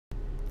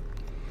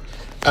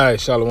All right,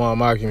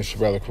 Shalom Akim, it's your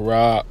brother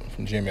Karab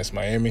from GMS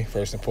Miami.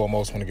 First and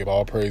foremost, I want to give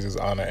all praises,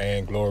 honor,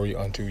 and glory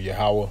unto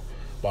Yahweh,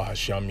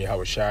 Bahasham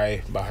Yahweh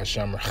Shai,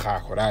 Bahasham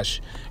Chakodash,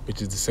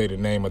 which is to say the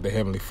name of the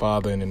Heavenly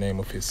Father, in the name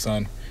of His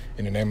Son,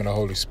 in the name of the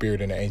Holy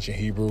Spirit in the ancient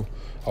Hebrew.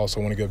 Also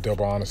want to give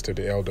double honors to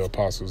the elder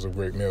apostles of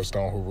Great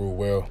Millstone who rule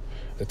well,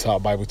 the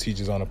top Bible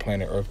teachers on the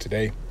planet Earth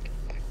today.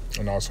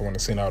 And also want to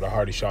send out a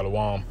hearty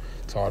shalom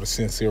to all the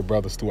sincere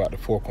brothers throughout the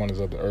four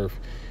corners of the earth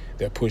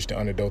that push the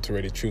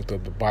unadulterated truth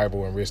of the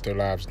Bible and risk their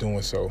lives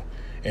doing so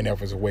in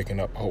efforts of waking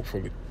up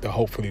the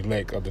hopefully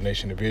elect of the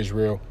nation of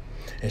Israel.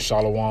 And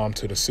shalom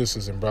to the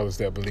sisters and brothers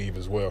that believe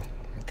as well.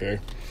 Okay,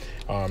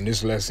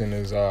 this lesson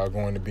is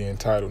going to be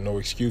entitled "No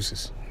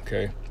Excuses."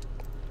 Okay,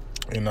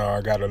 and I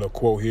got a little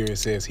quote here. It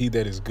says, "He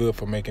that is good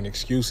for making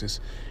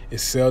excuses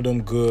is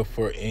seldom good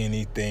for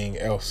anything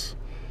else."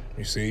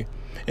 You see,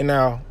 and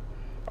now,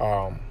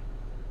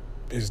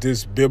 is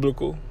this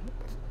biblical?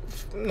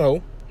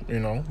 No,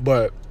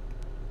 but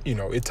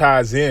it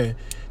ties in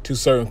to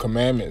certain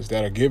commandments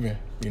that are given,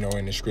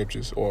 in the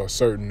scriptures, or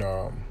certain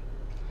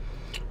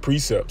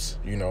precepts,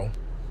 that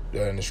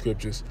are in the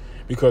scriptures.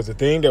 Because the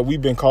thing that we've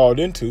been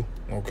called into,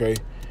 okay,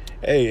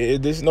 hey,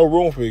 there's no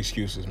room for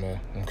excuses, man,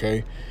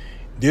 okay?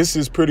 This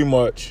is pretty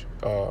much,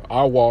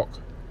 our walk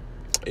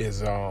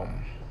is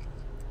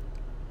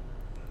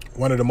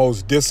one of the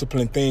most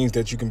disciplined things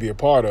that you can be a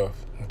part of,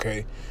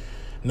 okay?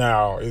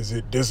 Now, is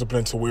it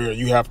discipline to where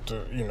you have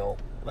to,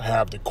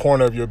 have the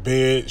corner of your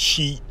bed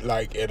sheet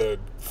like at a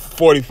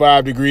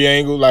 45-degree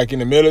angle like in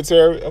the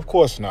military? Of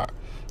course not,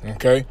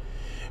 okay?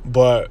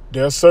 But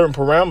there are certain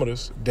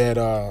parameters that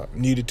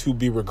needed to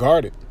be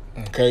regarded,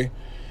 okay?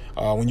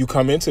 When you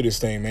come into this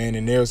thing, man,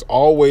 and there's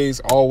always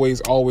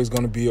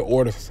going to be an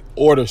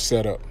order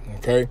set up,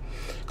 okay?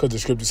 Because the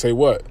scriptures say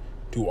what?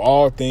 Do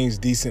all things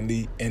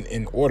decently and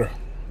in order,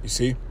 you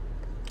see?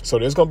 So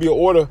there's going to be an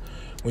order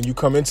when you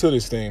come into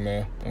this thing,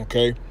 man,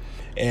 okay?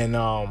 And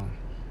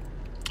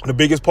the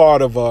biggest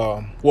part of,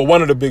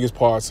 one of the biggest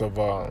parts of,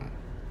 of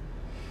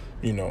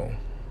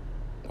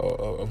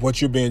what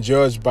you're being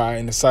judged by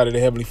in the sight of the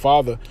Heavenly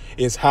Father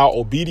is how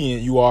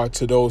obedient you are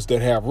to those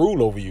that have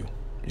rule over you,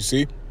 you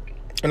see?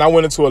 And I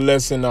went into a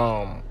lesson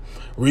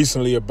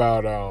recently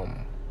about,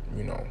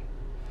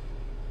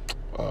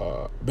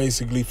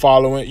 basically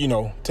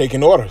following,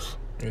 taking orders,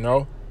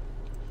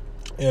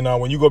 And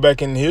when you go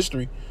back in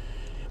history,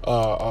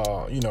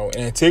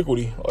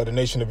 antiquity of the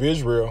nation of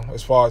Israel,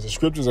 as far as the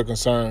scriptures are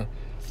concerned,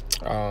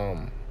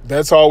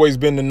 that's always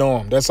been the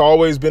norm. That's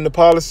always been the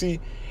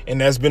policy,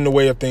 and that's been the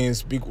way of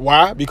things.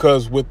 Why?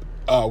 Because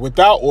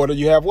without order,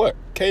 you have what?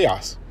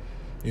 Chaos.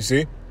 You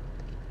see?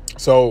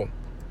 So,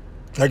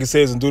 like it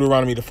says in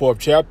Deuteronomy, the 4th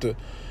chapter,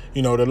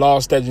 the law,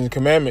 statutes, and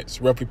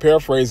commandments, roughly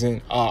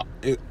paraphrasing, are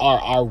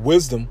our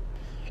wisdom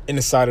in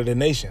the sight of the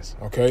nations,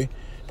 okay?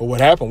 But what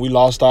happened? We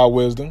lost our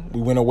wisdom. We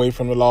went away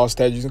from the law,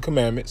 statutes, and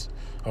commandments,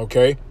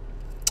 okay?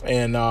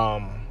 And,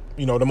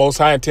 the Most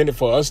High intended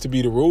for us to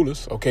be the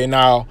rulers, okay?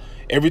 Now,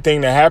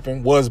 everything that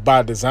happened was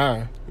by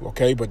design,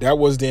 okay? But that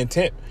was the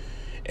intent.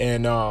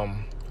 And,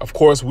 of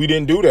course, we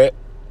didn't do that.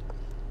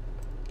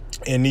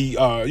 And he,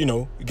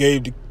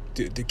 gave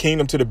the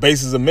kingdom to the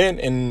bases of men.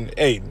 And,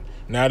 hey,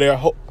 now there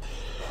are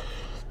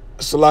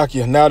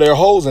now there are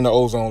holes in the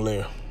ozone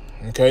layer,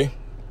 okay?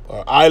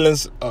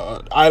 Island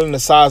the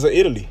size of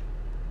Italy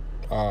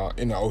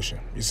in the ocean,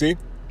 you see?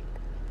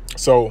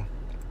 So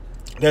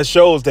that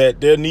shows that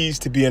there needs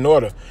to be an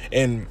order.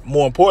 And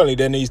more importantly,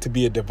 there needs to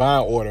be a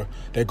divine order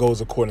that goes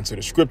according to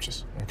the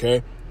scriptures,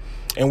 okay?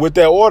 And with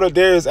that order,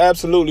 there is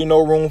absolutely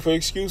no room for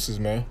excuses,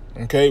 man,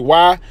 okay?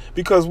 Why?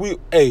 Because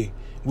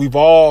we've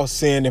all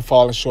sinned and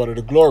fallen short of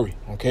the glory,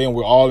 okay? And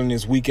we're all in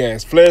this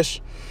weak-ass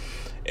flesh.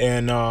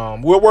 And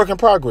we're a work in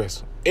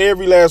progress.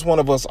 Every last one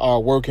of us are a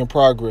work in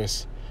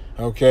progress,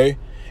 okay?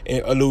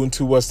 And alluding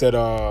to what's that,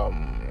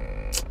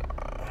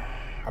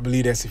 I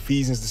believe that's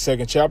Ephesians, the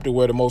 2nd chapter,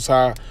 where the Most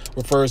High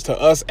refers to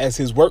us as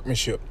his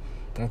workmanship,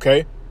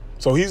 okay?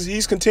 So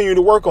he's continuing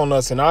to work on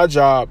us, and our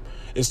job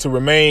is to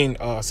remain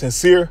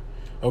sincere,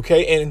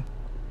 okay, and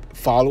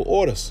follow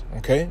orders,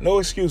 okay? No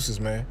excuses,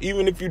 man.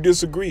 Even if you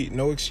disagree,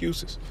 no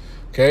excuses,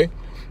 okay?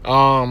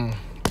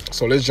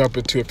 So let's jump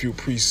into a few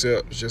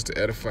precepts just to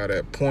edify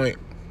that point.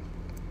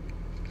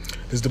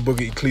 This is the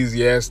book of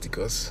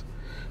Ecclesiasticus,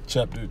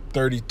 chapter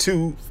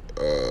 32,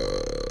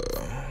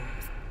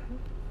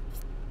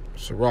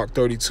 Sirach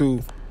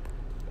 32,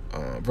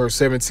 verse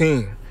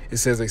 17. It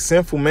says, "A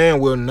sinful man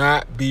will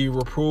not be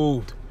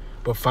reproved,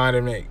 but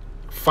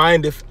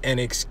findeth an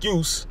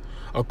excuse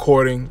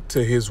according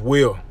to his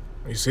will."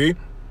 You see?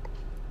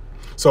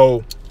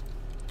 So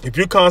if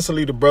you're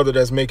constantly the brother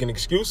that's making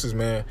excuses,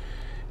 man,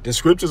 the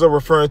scriptures are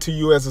referring to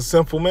you as a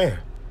sinful man.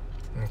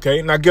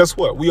 Okay? Now guess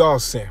what? We all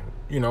sin.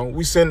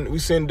 We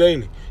sin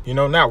daily,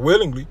 not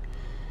willingly,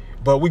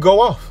 but we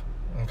go off.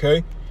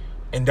 Okay?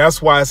 And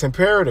that's why it's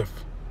imperative.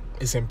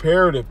 It's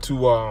imperative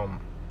to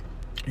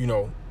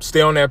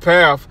stay on that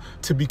path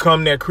to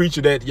become that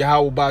creature that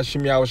Yahweh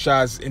Ba'Shem Yahweh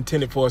Shai is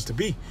intended for us to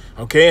be.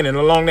 Okay? And then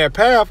along that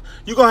path,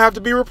 you're going to have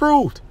to be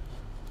reproved.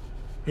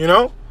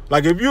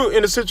 Like if you're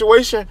in a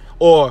situation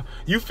or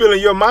you feel in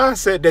your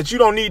mindset that you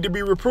don't need to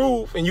be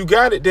reproved and you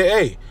got it, then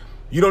hey,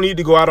 you don't need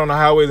to go out on the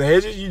highways and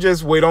hedges. You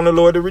just wait on the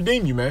Lord to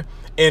redeem you, man.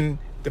 And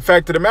the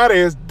fact of the matter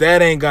is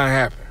that ain't gonna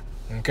happen.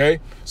 Okay,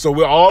 so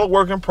we're all a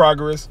work in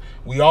progress.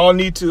 We all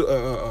need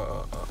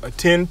to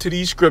attend to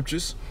these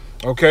scriptures,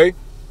 okay,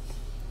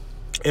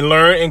 and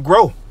learn and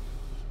grow,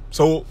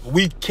 so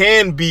we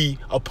can be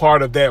a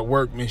part of that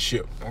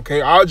workmanship. Okay,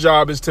 our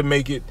job is to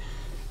make it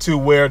to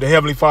where the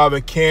Heavenly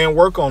Father can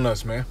work on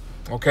us, man.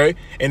 Okay,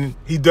 and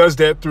He does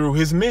that through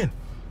His men.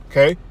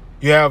 Okay,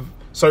 you have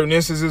certain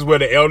instances where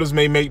the elders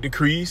may make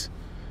decrees.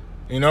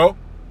 You know,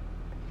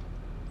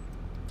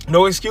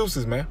 no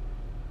excuses, man.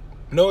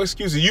 No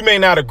excuses. You may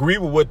not agree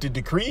with what the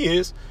decree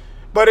is,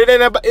 but it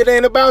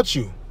ain't about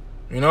you,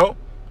 you know?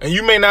 And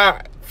you may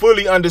not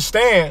fully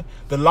understand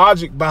the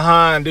logic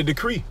behind the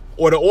decree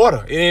or the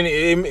order.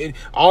 It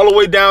all the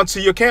way down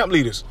to your camp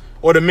leaders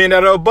or the men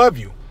that are above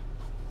you,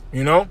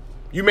 you know?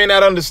 You may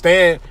not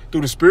understand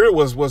through the Spirit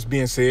what's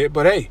being said,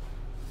 but hey,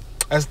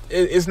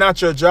 it's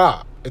not your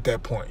job at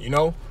that point, you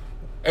know?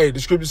 Hey, the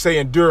scriptures say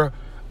endure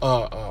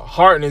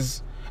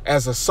hardness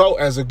as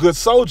a good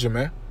soldier,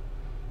 man.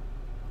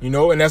 You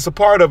know, and that's a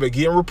part of it,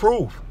 getting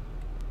reproved.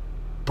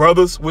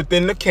 Brothers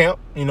within the camp,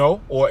 you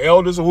know, or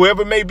elders or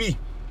whoever it may be,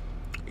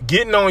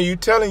 getting on you,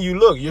 telling you,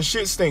 look, your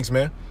shit stinks,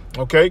 man.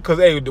 Okay? Because,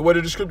 hey, what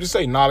did the scriptures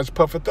say? Knowledge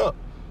puffeth up.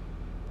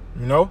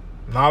 You know?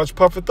 Knowledge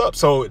puffeth up.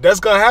 So that's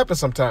going to happen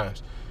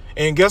sometimes.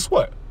 And guess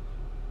what?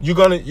 You're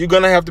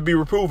gonna have to be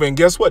reproved. And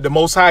guess what? The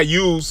Most High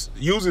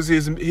uses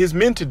his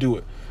men to do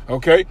it.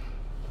 Okay?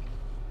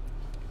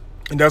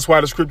 And that's why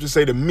the scriptures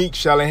say the meek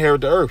shall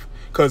inherit the earth.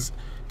 Because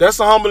that's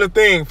a humbling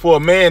thing for a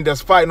man that's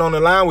fighting on the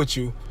line with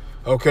you,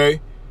 okay?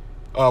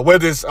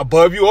 Whether it's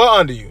above you or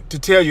under you, to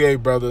tell you, hey,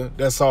 brother,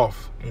 that's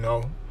off, you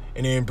know?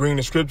 And then bring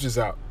the scriptures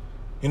out.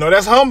 You know,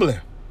 that's humbling,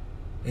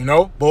 you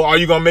know? But are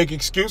you going to make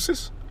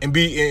excuses and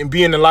be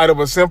in the light of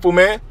a simple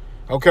man,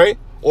 okay?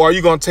 Or are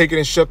you going to take it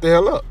and shut the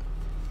hell up?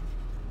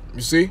 You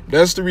see?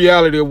 That's the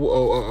reality of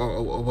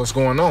what's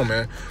going on,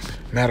 man.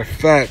 Matter of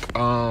fact,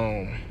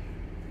 let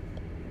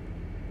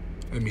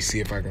me see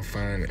if I can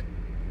find it.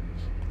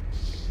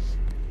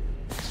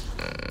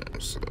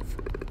 Suffer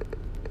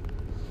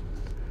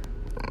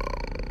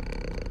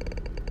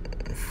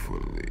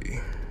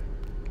fully.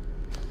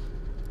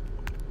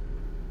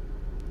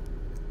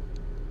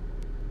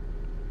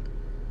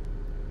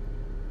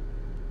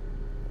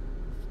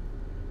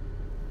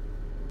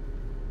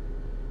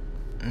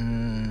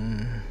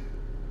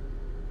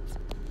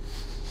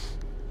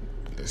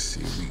 Let's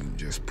see if we can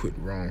just put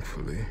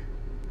wrongfully.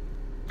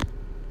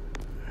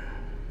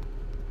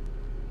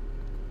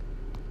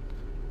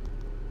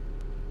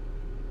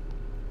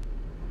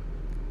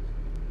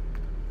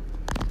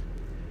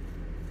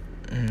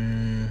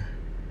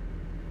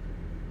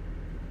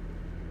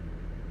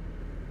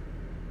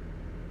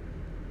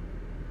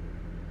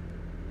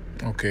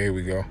 Okay, here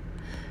we go.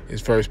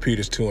 It's 1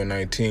 Peter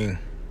 2:19.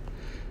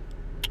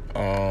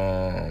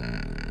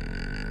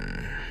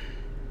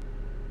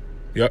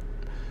 Yep.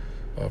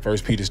 1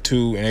 Peter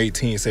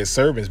 2:18 says,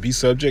 servants, be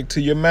subject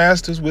to your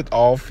masters with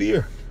all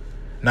fear,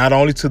 not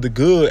only to the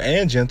good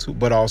and gentle,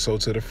 but also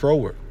to the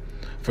froward.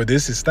 For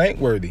this is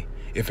thankworthy,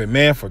 if a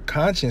man for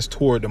conscience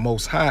toward the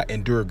Most High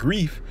endure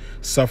grief,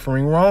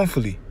 suffering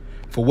wrongfully.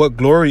 For what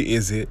glory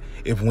is it,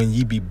 if when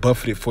ye be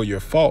buffeted for your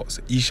faults,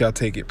 ye shall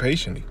take it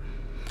patiently?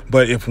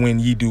 But if when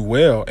ye do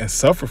well and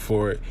suffer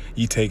for it,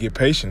 ye take it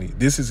patiently,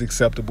 this is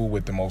acceptable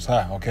with the Most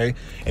High, okay?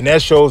 And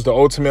that shows the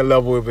ultimate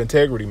level of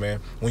integrity, man.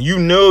 When you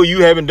know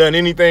you haven't done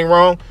anything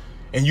wrong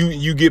and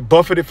you get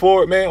buffeted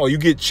for it, man, or you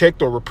get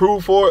checked or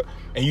reproved for it,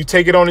 and you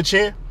take it on the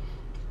chin,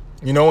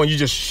 you know, and you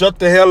just shut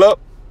the hell up,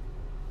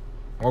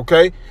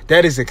 okay?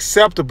 That is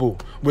acceptable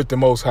with the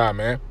Most High,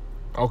 man,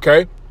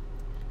 okay?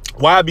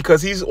 Why?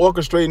 Because he's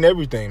orchestrating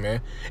everything,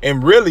 man.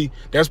 And really,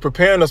 that's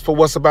preparing us for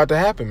what's about to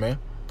happen, man,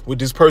 with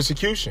this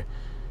persecution.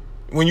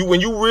 When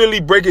you really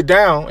break it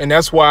down, and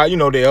that's why, you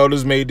know, the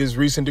elders made this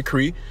recent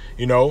decree,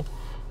 you know,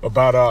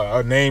 about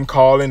a name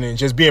calling and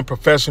just being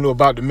professional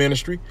about the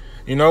ministry,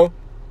 you know,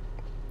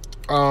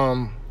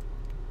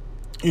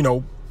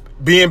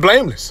 being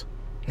blameless,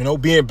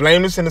 being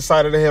blameless in the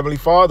sight of the Heavenly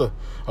Father.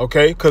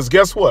 Okay. Because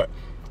guess what?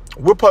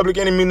 We're public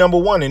enemy number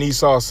one in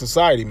Esau's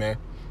society, man.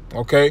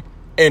 Okay.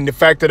 And the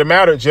fact of the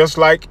matter, just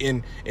like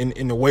in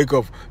the wake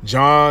of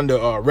John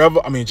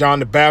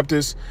the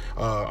Baptist,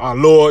 our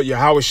Lord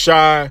Yahweh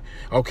Shai,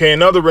 okay,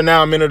 and other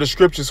renowned men of the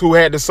scriptures who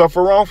had to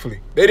suffer wrongfully.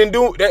 They didn't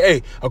do that.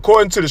 Hey,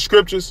 according to the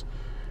scriptures,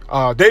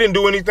 they didn't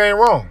do anything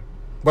wrong,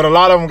 but a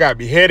lot of them got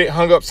beheaded,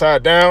 hung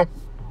upside down,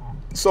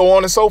 so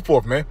on and so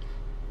forth, man.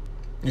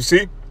 You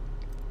see,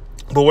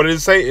 but what did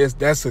it say is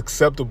that's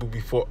acceptable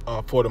before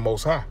for the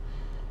Most High,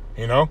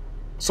 you know.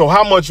 So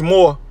how much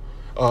more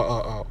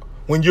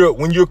when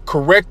you're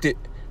corrected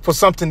for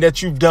something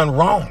that you've done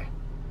wrong?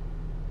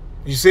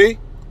 You see?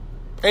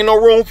 Ain't no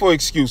room for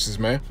excuses,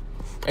 man.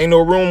 Ain't no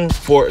room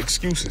for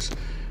excuses.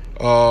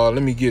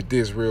 Let me get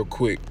this real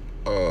quick.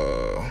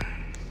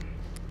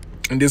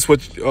 And this is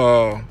what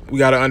we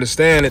got to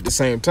understand at the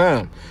same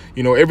time.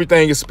 You know,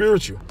 everything is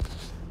spiritual.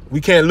 We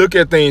can't look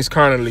at things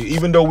carnally.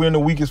 Even though we're in the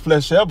weakest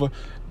flesh ever,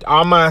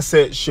 our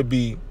mindset should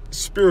be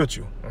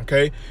spiritual,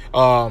 okay?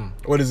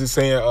 What is it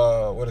saying?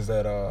 What is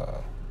that?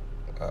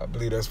 I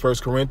believe that's 1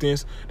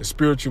 Corinthians. The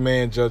spiritual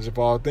man judge of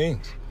all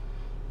things.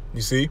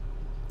 You see?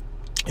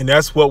 And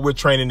that's what we're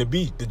training to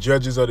be, the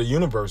judges of the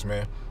universe,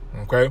 man,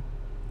 okay?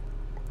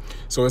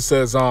 So it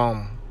says,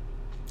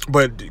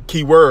 but the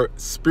key word,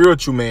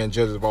 spiritual man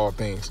judges of all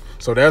things.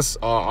 So that's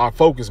our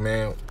focus,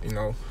 man, you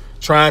know,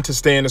 trying to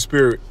stay in the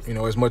spirit, you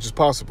know, as much as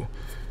possible,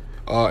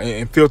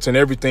 and filtering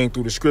everything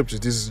through the scriptures.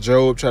 This is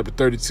Job chapter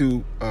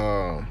 32,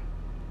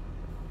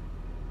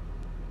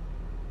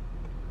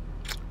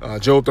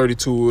 Job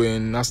 32,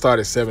 and I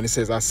started 7. It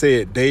says, I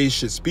said, days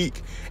should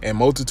speak, and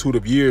multitude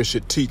of years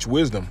should teach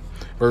wisdom.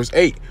 Verse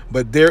 8,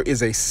 but there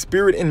is a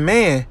spirit in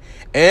man,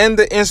 and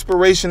the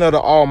inspiration of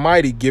the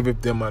Almighty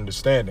giveth them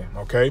understanding.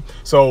 Okay,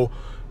 so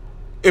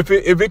if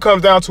it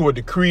comes down to a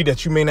decree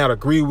that you may not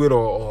agree with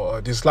or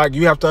dislike,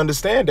 you have to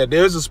understand that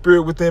there's a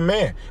spirit within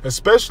man,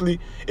 especially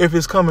if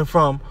it's coming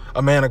from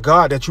a man of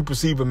God that you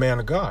perceive a man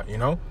of God, you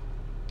know?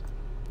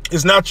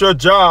 It's not your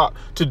job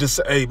to just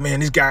say, hey, man,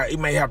 this guy, he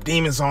may have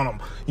demons on him,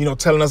 you know,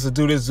 telling us to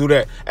do this, do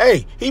that.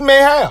 Hey, he may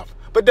have,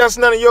 but that's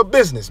none of your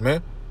business,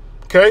 man.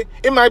 Okay?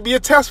 It might be a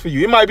test for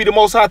you. It might be the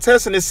Most High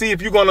testing to see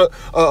if you're going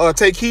to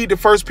take heed to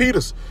 1 Peter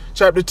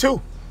chapter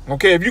 2.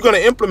 Okay? If you're going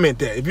to implement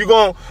that, if you're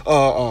going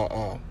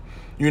to,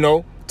 you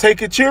know,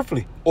 take it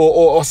cheerfully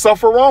or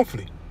suffer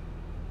wrongfully.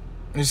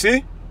 You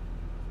see?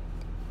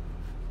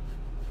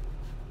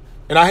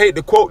 And I hate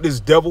to quote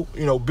this devil,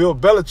 you know, Bill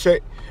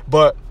Belichick,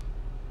 but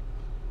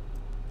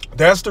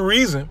that's the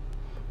reason,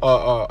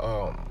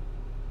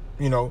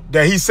 you know,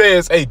 that he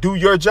says, hey, do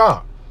your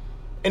job.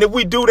 And if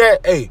we do that,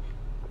 hey,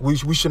 we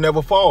should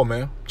never fall,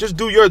 man. Just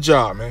do your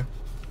job, man.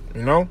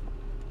 You know?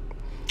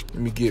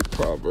 Let me get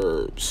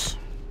Proverbs.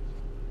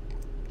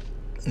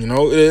 You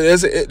know,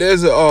 there's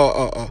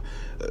a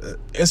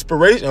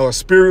inspiration or a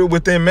spirit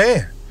within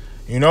man,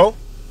 you know?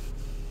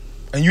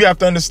 And you have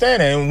to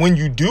understand that. And when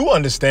you do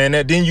understand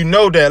that, then you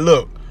know that,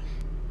 look,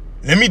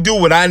 let me do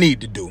what I need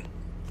to do.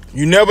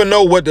 You never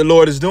know what the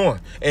Lord is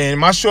doing. And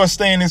my short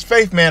stay in his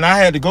faith, man, I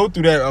had to go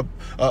through that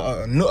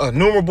a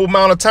innumerable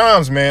amount of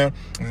times, man.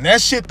 And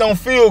that shit don't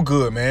feel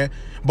good, man.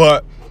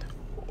 But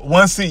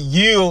once it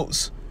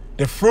yields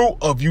the fruit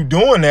of you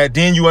doing that,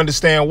 then you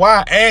understand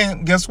why.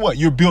 And guess what?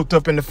 You're built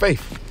up in the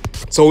faith.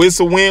 So it's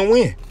a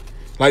win-win.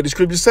 Like the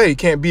scriptures say, you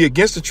can't be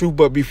against the truth,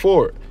 but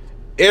before it.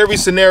 Every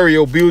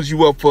scenario builds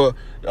you up for,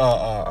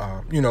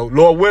 you know,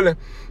 Lord willing,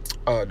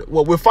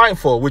 what we're fighting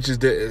for, which is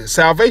the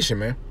salvation,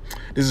 man.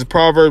 This is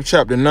Proverbs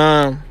chapter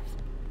 9.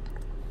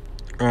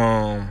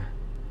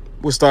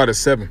 We'll start at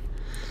 7.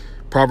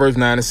 Proverbs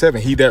 9 and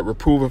 7. He that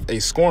reproveth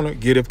a scorner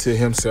getteth to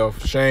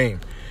himself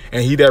shame,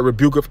 and he that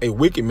rebuketh a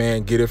wicked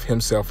man getteth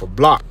himself a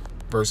block.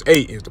 Verse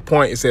 8 is the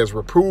point. It says,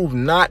 reprove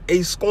not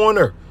a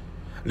scorner,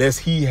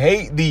 lest he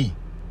hate thee.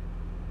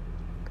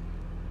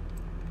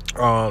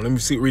 Let me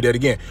see. Read that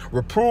again.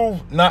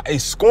 Reprove not a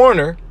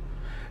scorner,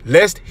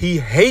 lest he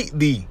hate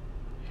thee.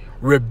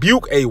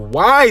 Rebuke a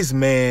wise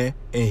man,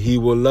 and he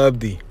will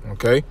love thee.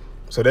 Okay,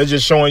 so they're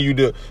just showing you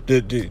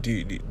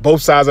the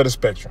both sides of the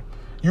spectrum.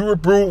 You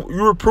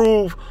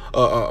reprove,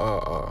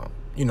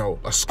 you know,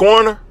 a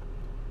scorner.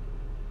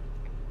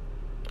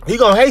 He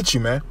gonna hate you,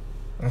 man.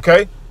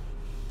 Okay,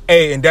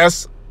 hey, and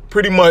that's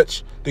pretty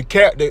much the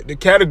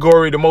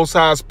category the Most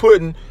High is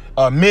putting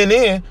men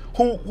in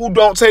who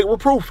don't take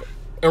reproof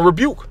and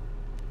rebuke.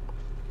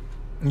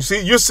 You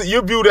see,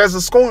 you're viewed as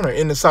a scorner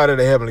in the sight of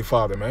the Heavenly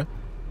Father, man.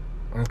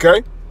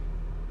 Okay?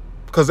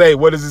 Because, hey,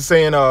 what is it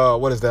saying?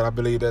 What is that? I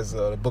believe that's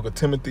the book of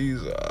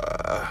Timothy's.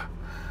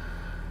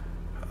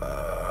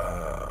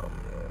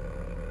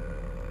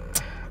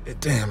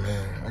 Damn,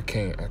 man. I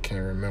can't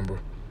remember.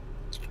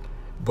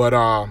 But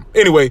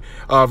anyway,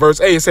 verse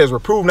 8, it says,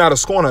 reprove not a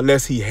scorner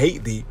lest he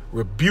hate thee.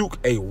 Rebuke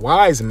a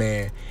wise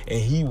man, and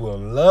he will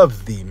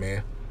love thee,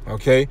 man.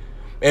 Okay?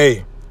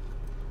 Hey,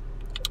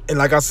 and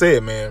like I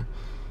said, man,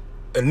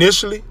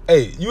 initially,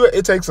 hey,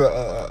 it takes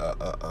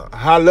a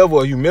high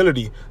level of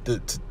humility to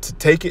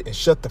take it and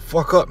shut the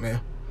fuck up,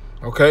 man.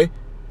 Okay?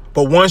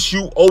 But once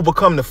you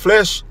overcome the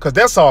flesh, because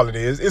that's all it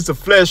is. It's the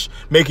flesh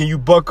making you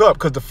buck up,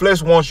 because the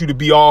flesh wants you to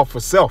be all for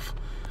self.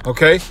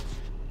 Okay?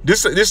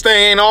 This thing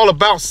ain't all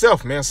about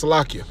self, man.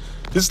 Salakia.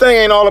 This thing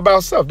ain't all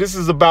about self. This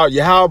is about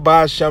Yahweh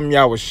Ba'Shem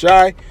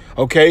Yahushai,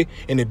 okay?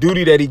 And the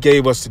duty that he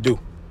gave us to do.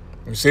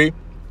 You see?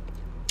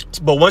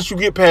 But once you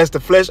get past the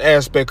flesh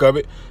aspect of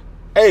it,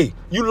 hey,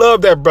 you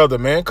love that brother,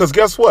 man, because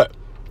guess what?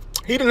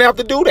 He didn't have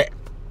to do that.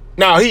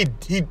 Now, he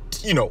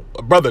you know,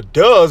 a brother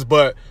does,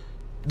 but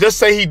just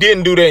say he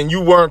didn't do that and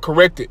you weren't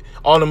corrected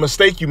on the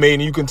mistake you made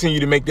and you continue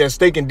to make that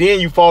mistake, and then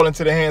you fall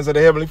into the hands of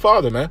the Heavenly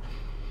Father, man.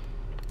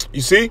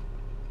 You see?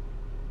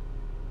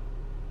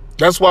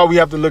 That's why we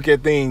have to look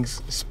at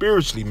things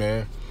spiritually,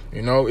 man.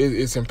 You know,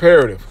 it's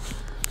imperative.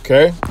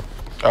 Okay?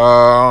 Do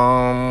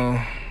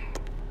I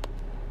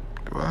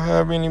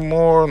have any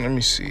more? Let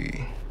me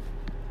see.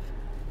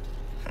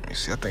 me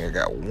see. I think I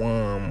got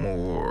one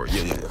more.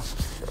 Yeah.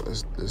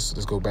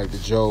 Let's go back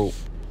to Job.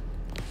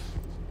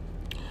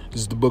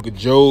 This is the book of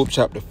Job,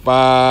 chapter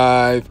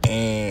 5,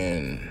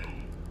 and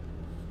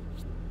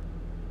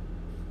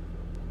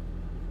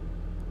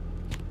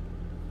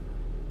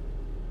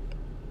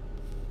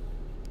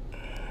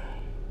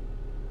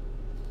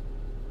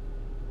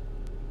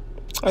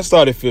I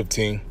started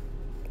 15.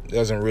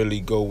 Doesn't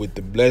really go with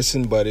the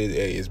blessing, but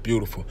it's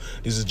beautiful.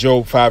 This is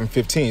Job 5 and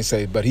 15. It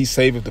says, but he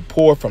saveth the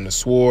poor from the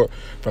sword,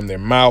 from their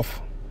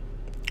mouth,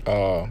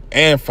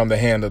 and from the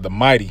hand of the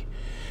mighty.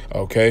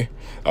 Okay.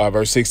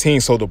 Verse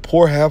 16, so the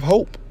poor have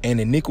hope, and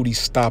iniquity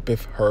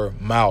stoppeth her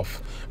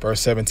mouth.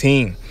 Verse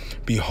 17,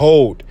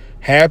 behold,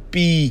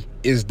 happy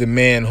is the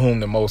man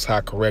whom the Most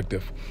High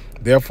correcteth.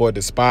 Therefore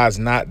despise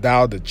not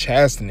thou the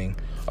chastening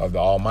of the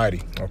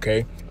Almighty.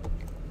 Okay.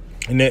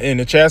 And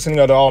the chastening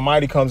of the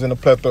Almighty comes in a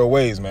plethora of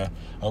ways, man.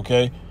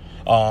 Okay.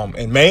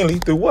 And mainly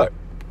through what?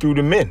 Through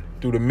the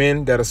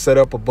men that are set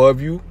up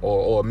above you,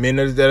 or men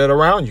that are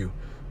around you.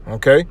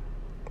 Okay.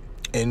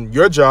 And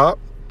your job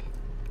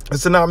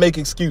is to not make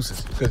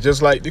excuses. Because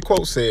just like the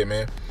quote said,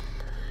 man,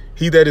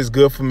 he that is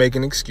good for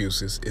making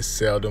excuses is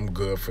seldom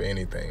good for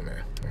anything,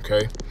 man.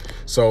 Okay.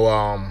 So,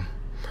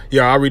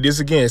 yeah, I'll read this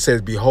again. It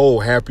says,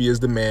 behold, happy is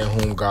the man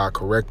whom God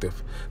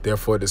correcteth.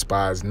 Therefore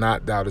despise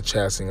not thou the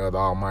chastening of the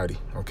Almighty.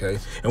 Okay.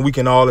 And we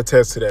can all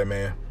attest to that,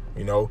 man.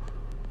 You know,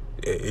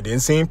 it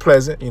didn't seem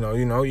pleasant.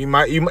 You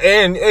might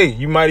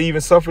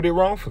even suffered it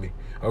wrongfully.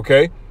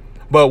 Okay.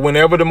 But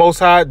whenever the Most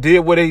High did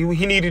what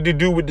he needed to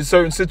do with the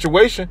certain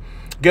situation,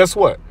 guess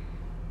what?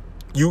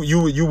 You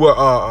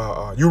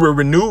were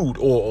renewed,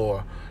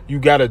 or you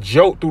got a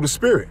jolt through the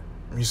spirit.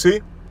 You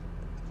see?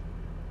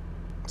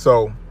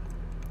 So,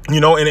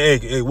 and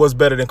it was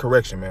better than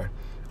correction, man.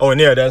 Oh, and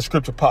that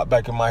scripture popped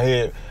back in my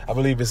head. I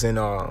believe it's in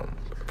 1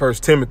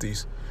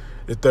 Timothy's,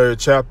 the 3rd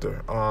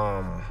chapter.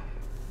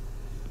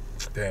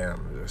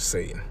 Damn,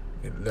 Satan.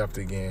 It left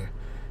again.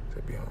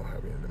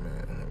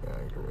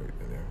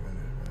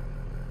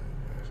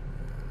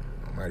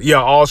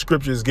 Yeah, all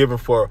scripture is given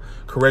for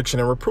correction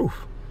and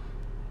reproof.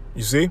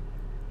 You see?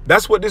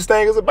 That's what this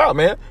thing is about,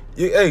 man.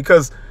 Hey,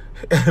 because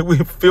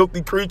we're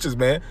filthy creatures,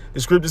 man.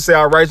 The scriptures say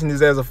our righteousness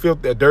is as a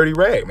dirty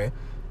rag, man.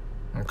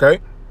 Okay?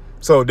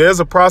 So there's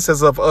a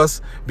process of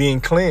us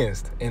being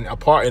cleansed. And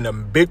a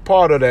big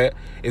part of that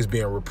is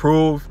being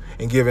reproved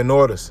and giving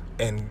orders.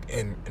 And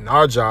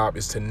our job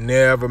is to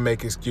never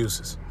make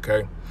excuses.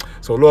 Okay?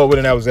 So Lord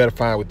willing, that was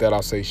edifying. With that,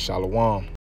 I'll say shalom.